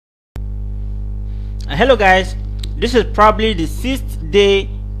Hello guys, this is probably the 6th day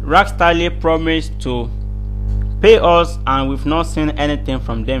RACKSTERLI promised to pay us and we've not seen anything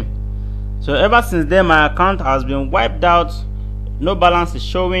from them. So ever since then my account has been wiped out, no balance is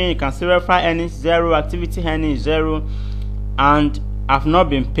showing, you can see verify earnings 0, activity earnings 0, and I've not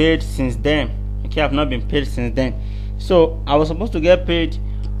been paid since then. Okay, I've not been paid since then. So I was supposed to get paid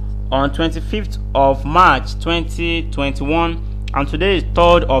on 25th of March 2021 and today is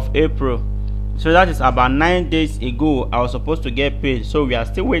 3rd of April. So that is about 9 days ago I was supposed to get paid. So we are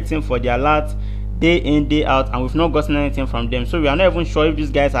still waiting for the alert day in day out and we've not gotten anything from them. So we are not even sure if these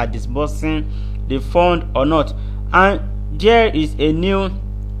guys are disbursing the fund or not. And there is a new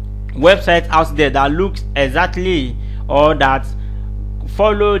website out there that looks exactly or that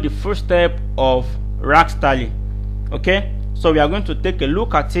follow the footstep of RACKSTERLI. Okay, so we are going to take a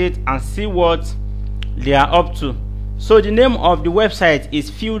look at it and see what they are up to. So the name of the website is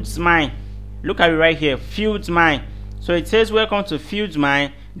FIELDSMINE. Look at it right here, FIELDSMINE. So it says welcome to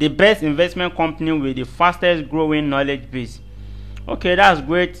FIELDSMINE, the best investment company with the fastest growing knowledge base. Okay, that's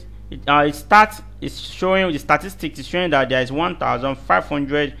great. It's showing the statistics is showing that there is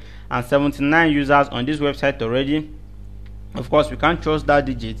 1,579 users on this website already. Of course we can't trust that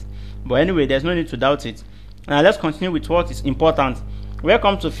digit, but anyway there's no need to doubt it. Now let's continue with what is important.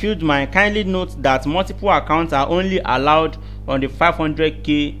 Welcome to FIELDSMINE. Kindly note that multiple accounts are only allowed on the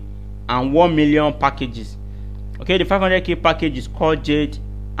 500k and 1 million packages. Okay, the 500k package is called Jade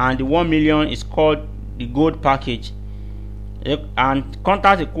and the 1 million is called the Gold package. And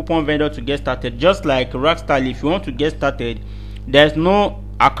contact a coupon vendor to get started. Just like RACKSTERLI, if you want to get started, there's no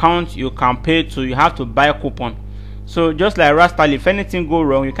account you can pay to, you have to buy a coupon. So just like RACKSTERLI, if anything go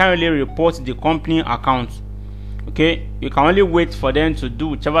wrong, you can't really report the company account. Okay, you can only wait for them to do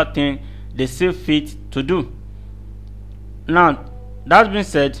whichever thing they see fit to do. Now that being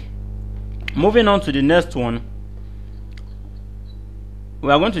said, moving on to the next one, we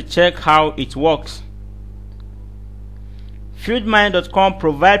are going to check how it works. FIELDSMINE.com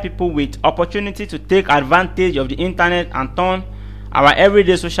provide people with opportunity to take advantage of the internet and turn our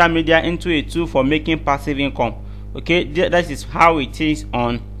everyday social media into a tool for making passive income. Okay, that is how it is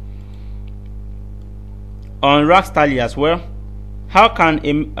on RACKSTERLI as well.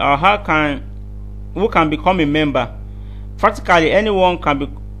 Who can become a member? Practically anyone can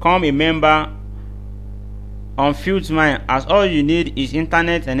become a member on FIELDSMINE, as all you need is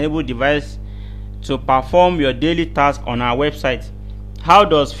internet enabled device to perform your daily task on our website. How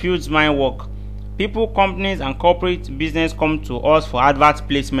does FIELDSMINE work? People, companies and corporate business come to us for advert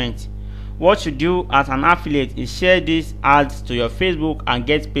placement. What you do as an affiliate is share these ads to your Facebook and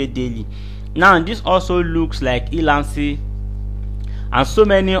get paid daily. Now this also looks like Elancy and so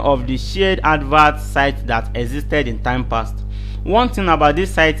many of the shared advert sites that existed in time past. One thing about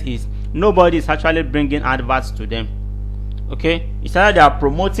this site is nobody is actually bringing adverts to them. Okay, it's either they are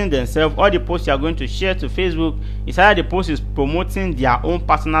promoting themselves or the post you are going to share to Facebook, it's either the post is promoting their own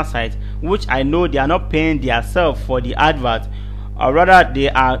personal site, which I know they are not paying themselves for the advert, or rather they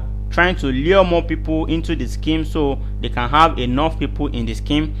are trying to lure more people into the scheme so they can have enough people in the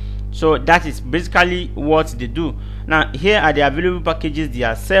scheme. So that is basically what they do. Now here are the available packages. There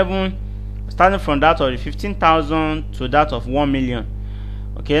are 7, starting from that of 15,000 to that of 1 million.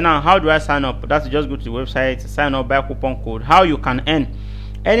 Okay, now how do I sign up? That's just go to the website, sign up, buy coupon code. How you can earn?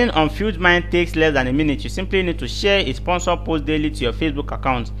 Earning on FIELDSMINE takes less than a minute. You simply need to share a sponsor post daily to your Facebook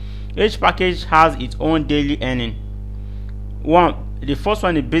account. Each package has its own daily earning. The first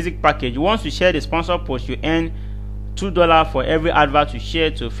one is basic package. Once you share the sponsor post, you earn $2 for every advert you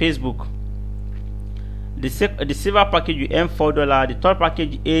share to Facebook. The silver package, you earn $4. The third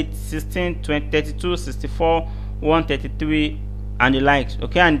package 8, 16, 20, 32, 64, 133 and the likes.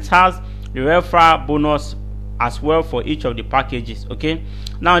 Okay, and it has the referral bonus as well for each of the packages. Okay,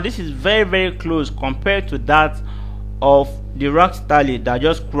 now this is very, very close compared to that of the RACKSTERLI that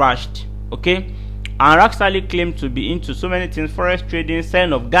just crashed. Okay, and RACKSTERLI claimed to be into so many things, forex trading,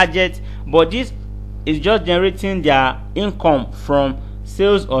 selling of gadgets, but this is just generating their income from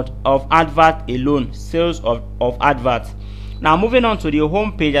sales of advert alone, sales of adverts. Now moving on to the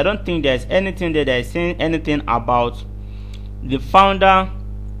home page, I don't think there's anything there that is saying anything about the founder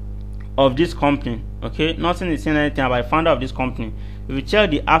of this company. Okay, nothing is saying anything about the founder of this company. If you check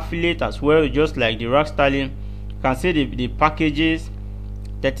the affiliate as well, just like the RACKSTERLI, you can see the packages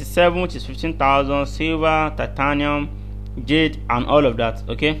 37, which is 15,000, silver, titanium, jade and all of that.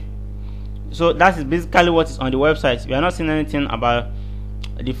 Okay, so that is basically what is on the website. We are not seeing anything about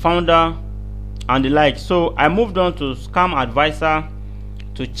the founder and the like. So I moved on to Scam Advisor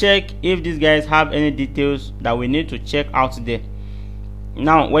to check if these guys have any details that we need to check out there.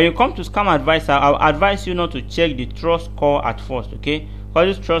 Now when you come to scam advisor, I'll advise you not to check the trust score at first, okay,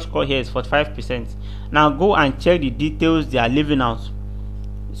 because this trust score here is 45%. Now go and check the details they are leaving out.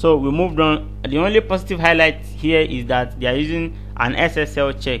 So we moved on. The only positive highlight here is that they are using an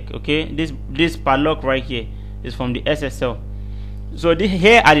SSL check, okay. This padlock right here is from the SSL. So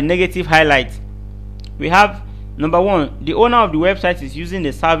here are the negative highlights. We have number one, the owner of the website is using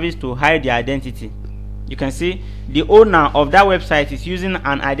the service to hide their identity. You can see the owner of that website is using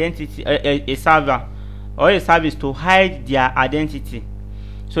an identity, a server or a service to hide their identity.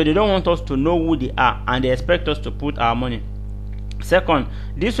 So they don't want us to know who they are, and they expect us to put our money. Second,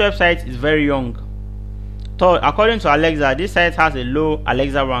 this website is very young. Third, according to Alexa, this site has a low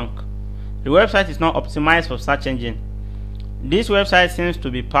Alexa rank. The website is not optimized for search engine. This website seems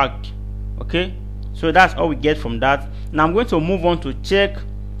to be packed. Okay, so that's all we get from that. Now I'm going to move on to check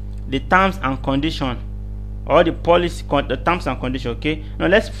the terms and condition, or the policy, the terms and condition. Okay, now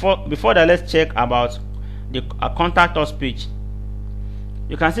before that, let's check about the contact us page.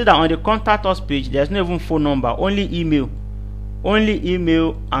 You can see that on the contact us page there's no even phone number, only email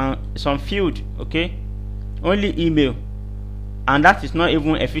and some field, okay, only email, and that is not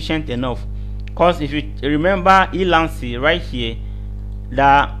even efficient enough, because if you remember Elancy right here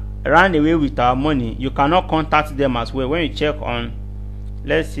that ran away with our money, you cannot contact them as well. When you check on,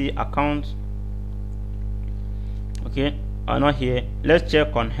 let's see, account, okay, or not here, let's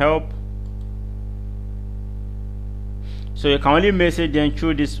check on help. So you can only message them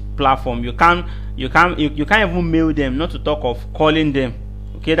through this platform. You can't even mail them, not to talk of calling them.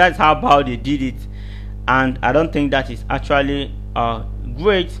 Okay, that's how bad they did it, and I don't think that is actually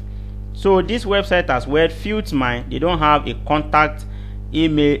great. So this website as well, FIELDSMINE, they don't have a contact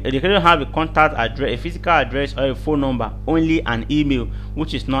email, they don't have a contact address, a physical address or a phone number, only an email,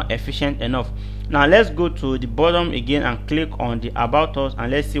 which is not efficient enough. Now let's go to the bottom again and click on the about us,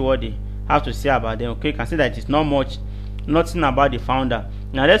 and let's see what they have to say about them. Okay, you can see that it's not much, nothing about the founder.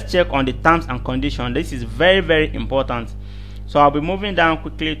 Now let's check on the terms and conditions. This is very, very important. So I'll be moving down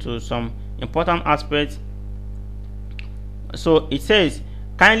quickly to some important aspects. So it says,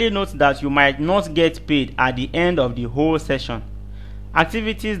 kindly note that you might not get paid at the end of the whole session.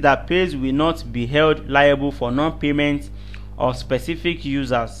 Activities that pays will not be held liable for non-payment of specific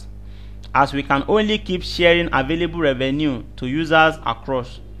users, as we can only keep sharing available revenue to users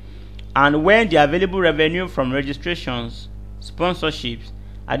across. And when the available revenue from registrations, sponsorships,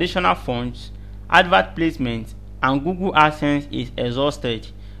 additional funds, advert placement, and Google AdSense is exhausted,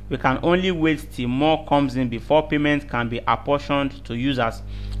 we can only wait till more comes in before payment can be apportioned to users.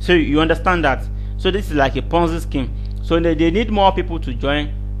 So you understand that? So this is like a Ponzi scheme. So they need more people to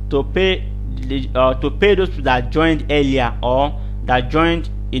join to pay those people that joined earlier or that joined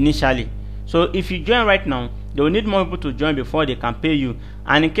initially. So if you join right now, they will need more people to join before they can pay you.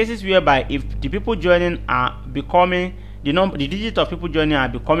 And in cases whereby if the people joining are becoming the digit of people joining are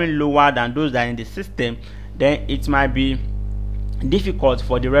becoming lower than those that are in the system, then it might be difficult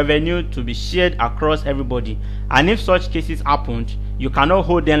for the revenue to be shared across everybody. And if such cases happened, you cannot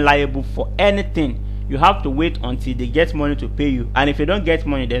hold them liable for anything. You have to wait until they get money to pay you, and if they don't get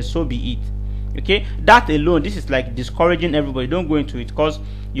money, then so be it. Okay, that alone, this is like discouraging everybody. Don't go into it, because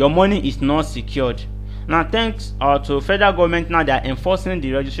your money is not secured. Now thanks to federal government, now they are enforcing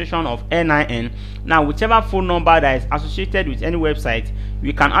the registration of NIN. Now whichever phone number that is associated with any website,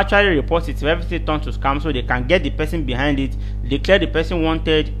 we can actually report it if everything turns to scam, so they can get the person behind it, declare the person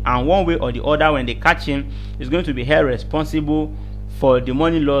wanted, and one way or the other, when they catch him, is going to be held responsible for the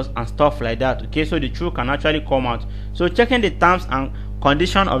money loss and stuff like that. Okay, so the truth can actually come out. So checking the terms and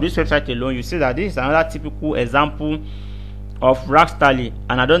condition of this website alone, you see that this is another typical example of RACKSTERLI,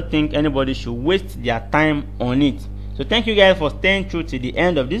 and I don't think anybody should waste their time on it. So thank you guys for staying through to the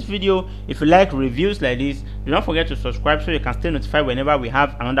end of this video. If you like reviews like this, do not forget to subscribe so you can stay notified whenever we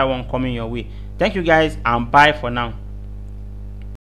have another one coming your way. Thank you guys, and bye for now.